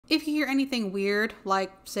If you hear anything weird,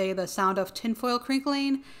 like, say, the sound of tinfoil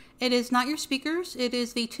crinkling, it is not your speakers, it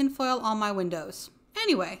is the tinfoil on my windows.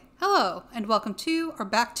 Anyway, hello, and welcome to, or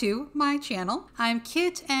back to, my channel. I'm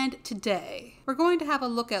Kit, and today we're going to have a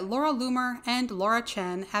look at Laura Loomer and Lauren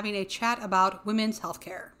Chen having a chat about women's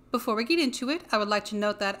healthcare. Before we get into it, I would like to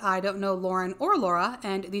note that I don't know Lauren or Laura,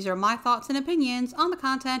 and these are my thoughts and opinions on the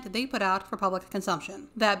content they put out for public consumption.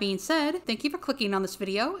 That being said, thank you for clicking on this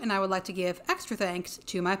video, and I would like to give extra thanks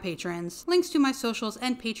to my patrons. Links to my socials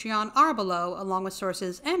and Patreon are below, along with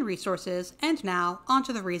sources and resources, and now, on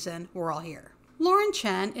to the reason we're all here. Lauren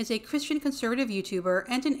Chen is a Christian conservative YouTuber,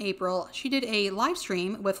 and in April, she did a live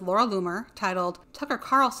stream with Laura Loomer titled Tucker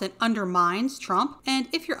Carlson Undermines Trump. And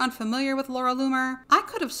if you're unfamiliar with Laura Loomer, I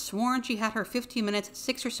could have sworn she had her 15 minutes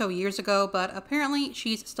 6 or so years ago, but apparently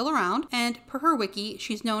she's still around. And per her wiki,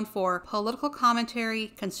 she's known for political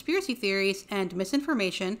commentary, conspiracy theories, and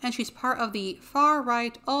misinformation, and she's part of the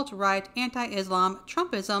far-right, alt-right, anti-Islam,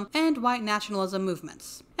 Trumpism, and white nationalism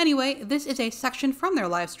movements. Anyway, this is a section from their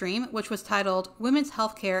live stream, which was titled, Women's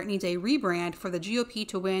Healthcare Needs a Rebrand for the GOP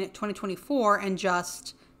to Win 2024, and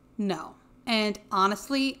just no. And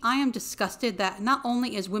honestly, I am disgusted that not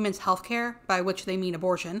only is women's healthcare, by which they mean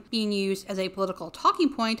abortion, being used as a political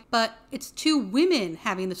talking point, but it's two women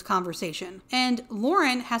having this conversation. And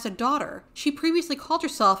Lauren has a daughter. She previously called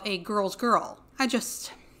herself a girl's girl.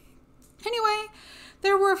 Anyway,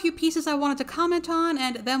 there were a few pieces I wanted to comment on,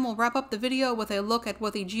 and then we'll wrap up the video with a look at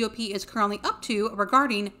what the GOP is currently up to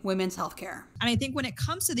regarding women's healthcare. And I think when it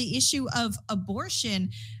comes to the issue of abortion,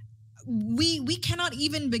 we cannot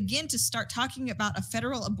even begin to start talking about a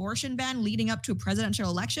federal abortion ban leading up to a presidential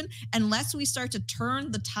election unless we start to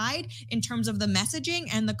turn the tide in terms of the messaging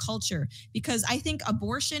and the culture. Because I think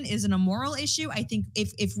abortion is an immoral issue. I think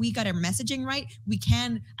if we got our messaging right, we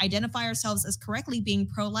can identify ourselves as correctly being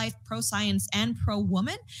pro-life, pro-science, and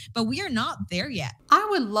pro-woman, but we are not there yet. I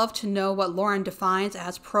would love to know what Lauren defines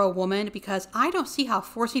as pro-woman, because I don't see how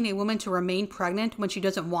forcing a woman to remain pregnant when she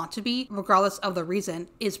doesn't want to be, regardless of the reason,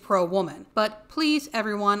 is pro-woman. But please,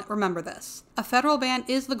 everyone, remember this. A federal ban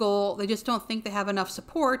is the goal, they just don't think they have enough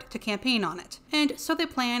support to campaign on it. And so they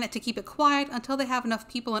plan to keep it quiet until they have enough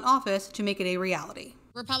people in office to make it a reality.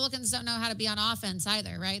 Republicans don't know how to be on offense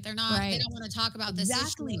either, right? They're not, They don't want to talk about this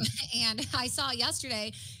issue. And I saw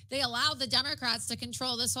yesterday, they allowed the Democrats to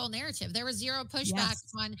control this whole narrative. There was zero pushback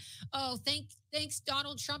on, oh, thanks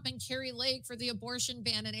Donald Trump and Carrie Lake for the abortion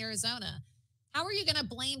ban in Arizona. How are you going to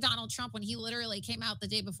blame Donald Trump when he literally came out the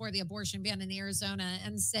day before the abortion ban in Arizona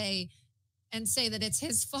and say that it's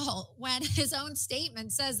his fault when his own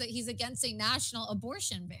statement says that he's against a national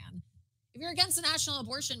abortion ban? If you're against a national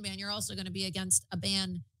abortion ban, you're also going to be against a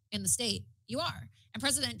ban in the state. You are. And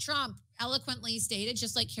President Trump eloquently stated,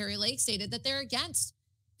 just like Carrie Lake stated, that they're against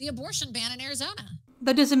the abortion ban in Arizona.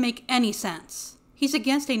 That doesn't make any sense. He's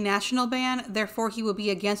against a national ban, therefore he will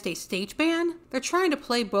be against a state ban? They're trying to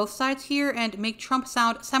play both sides here and make Trump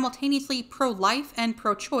sound simultaneously pro-life and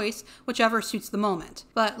pro-choice, whichever suits the moment.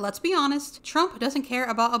 But let's be honest, Trump doesn't care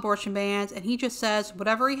about abortion bans, and he just says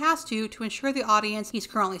whatever he has to ensure the audience he's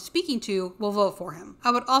currently speaking to will vote for him.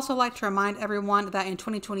 I would also like to remind everyone that in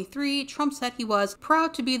 2023, Trump said he was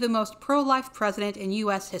proud to be the most pro-life president in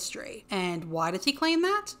US history. And why does he claim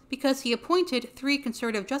that? Because he appointed 3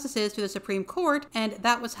 conservative justices to the Supreme Court, and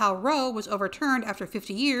that was how Roe was overturned after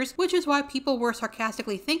 50 years, which is why people were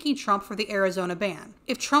sarcastically thanking Trump for the Arizona ban.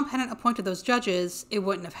 If Trump hadn't appointed those judges, it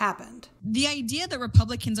wouldn't have happened. The idea that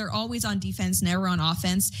Republicans are always on defense, never on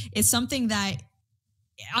offense, is something that,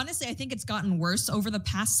 honestly, I think it's gotten worse over the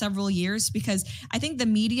past several years, because I think the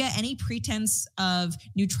media, any pretense of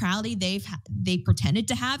neutrality they pretended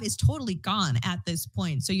to have is totally gone at this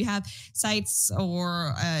point. So you have sites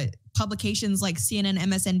or publications like CNN,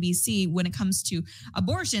 MSNBC, when it comes to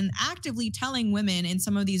abortion, actively telling women in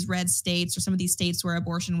some of these red states or some of these states where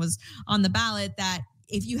abortion was on the ballot that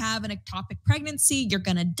if you have an ectopic pregnancy, you're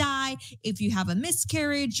going to die. If you have a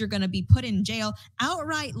miscarriage, you're going to be put in jail.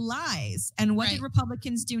 Outright lies. And what did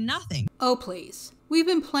Republicans do? Nothing. Oh, please. We've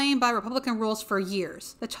been playing by Republican rules for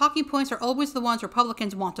years. The talking points are always the ones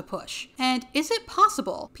Republicans want to push. And is it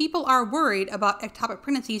possible people are worried about ectopic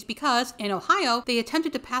pregnancies because, in Ohio, they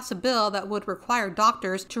attempted to pass a bill that would require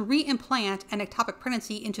doctors to re-implant an ectopic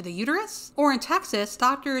pregnancy into the uterus? Or in Texas,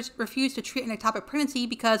 doctors refused to treat an ectopic pregnancy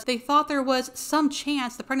because they thought there was some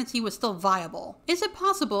chance the pregnancy was still viable. Is it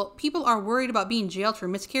possible people are worried about being jailed for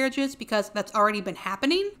miscarriages because that's already been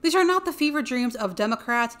happening? These are not the fever dreams of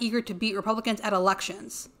Democrats eager to beat Republicans at elections.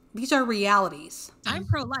 These are realities. I'm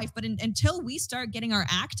pro-life, but until we start getting our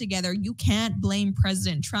act together, you can't blame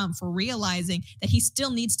President Trump for realizing that he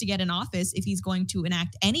still needs to get in office if he's going to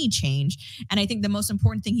enact any change. And I think the most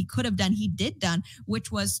important thing he could have done, he did done,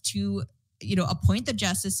 which was to appoint the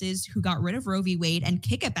justices who got rid of Roe v. Wade and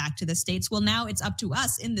kick it back to the states. Well, now it's up to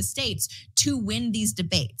us in the states to win these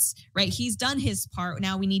debates, right? He's done his part.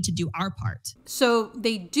 Now we need to do our part. So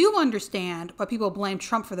they do understand why people blame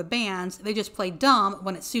Trump for the bans. They just play dumb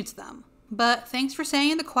when it suits them. But thanks for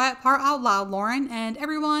saying the quiet part out loud, Lauren. And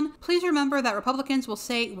everyone, please remember that Republicans will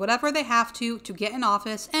say whatever they have to get in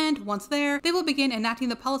office. And once there, they will begin enacting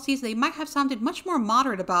the policies they might have sounded much more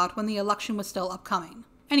moderate about when the election was still upcoming.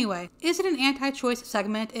 Anyway, is it an anti-choice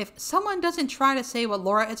segment if someone doesn't try to say what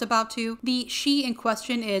Laura is about to? The she in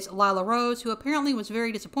question is Lila Rose, who apparently was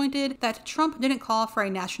very disappointed that Trump didn't call for a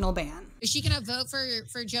national ban. Is she going to vote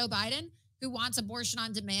for Joe Biden, who wants abortion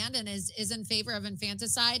on demand and is in favor of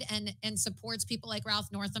infanticide and supports people like Ralph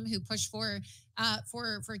Northam, who push for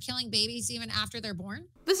killing babies even after they're born?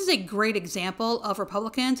 This is a great example of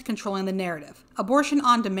Republicans controlling the narrative. Abortion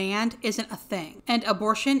on demand isn't a thing, and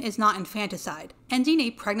abortion is not infanticide. Ending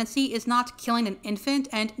a pregnancy is not killing an infant,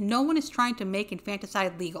 and no one is trying to make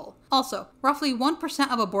infanticide legal. Also, roughly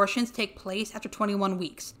 1% of abortions take place after 21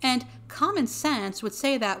 weeks, and common sense would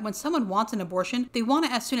say that when someone wants an abortion, they want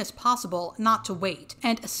it as soon as possible, not to wait,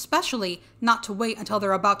 and especially not to wait until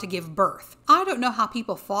they're about to give birth. I don't know how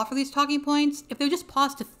people fall for these talking points. If they would just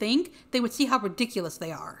pause to think, they would see how ridiculous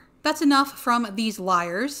they are. That's enough from these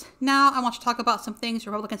liars. Now I want to talk about some things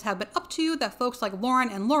Republicans have been up to that folks like Lauren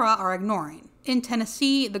and Laura are ignoring. In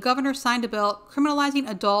Tennessee, the governor signed a bill criminalizing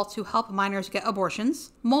adults who help minors get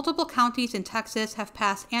abortions. Multiple counties in Texas have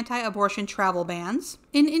passed anti-abortion travel bans.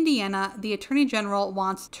 In Indiana, the attorney general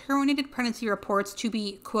wants terminated pregnancy reports to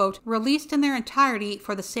be, quote, released in their entirety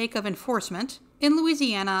for the sake of enforcement. In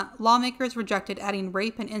Louisiana, lawmakers rejected adding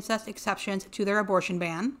rape and incest exceptions to their abortion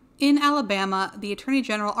ban. In Alabama, the Attorney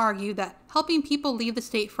General argued that helping people leave the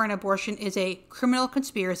state for an abortion is a criminal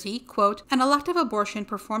conspiracy. Quote, an elective abortion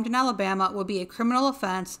performed in Alabama would be a criminal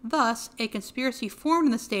offense. Thus, a conspiracy formed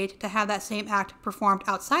in the state to have that same act performed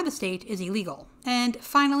outside the state is illegal. And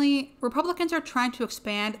finally, Republicans are trying to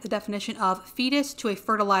expand the definition of fetus to a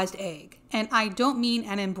fertilized egg. And I don't mean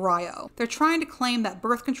an embryo. They're trying to claim that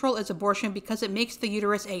birth control is abortion because it makes the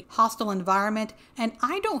uterus a hostile environment, and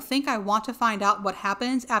I don't think I want to find out what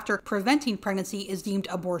happens after preventing pregnancy is deemed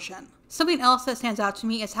abortion. Something else that stands out to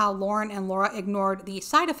me is how Lauren and Laura ignored the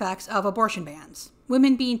side effects of abortion bans.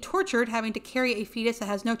 Women being tortured having to carry a fetus that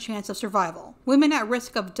has no chance of survival. Women at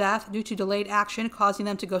risk of death due to delayed action causing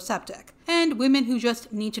them to go septic. And women who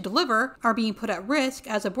just need to deliver are being put at risk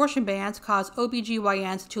as abortion bans cause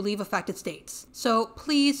OBGYNs to leave affected states. So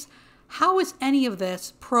please, how is any of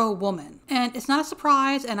this pro-woman? And it's not a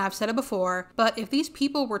surprise, and I've said it before, but if these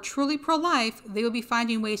people were truly pro-life, they would be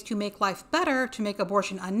finding ways to make life better, to make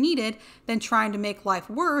abortion unneeded, than trying to make life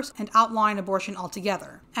worse and outlawing abortion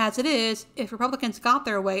altogether. As it is, if Republicans got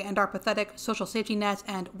their way and our pathetic social safety nets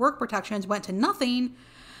and work protections went to nothing,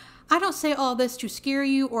 I don't say all this to scare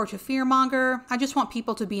you or to fearmonger. I just want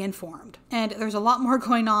people to be informed. And there's a lot more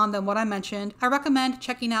going on than what I mentioned. I recommend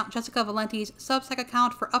checking out Jessica Valenti's Substack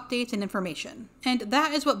account for updates and information. And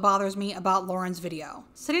that is what bothers me about Lauren's video.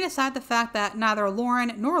 Setting aside the fact that neither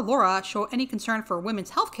Lauren nor Laura show any concern for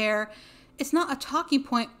women's healthcare, it's not a talking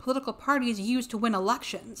point political parties use to win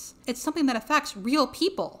elections. It's something that affects real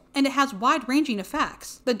people, and it has wide-ranging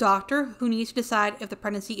effects. The doctor who needs to decide if the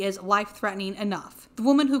pregnancy is life-threatening enough. The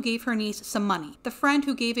woman who gave her niece some money. The friend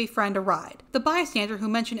who gave a friend a ride. The bystander who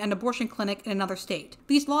mentioned an abortion clinic in another state.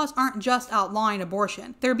 These laws aren't just outlawing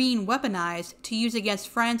abortion. They're being weaponized to use against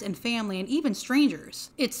friends and family and even strangers.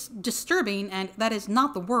 It's disturbing, and that is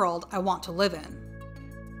not the world I want to live in.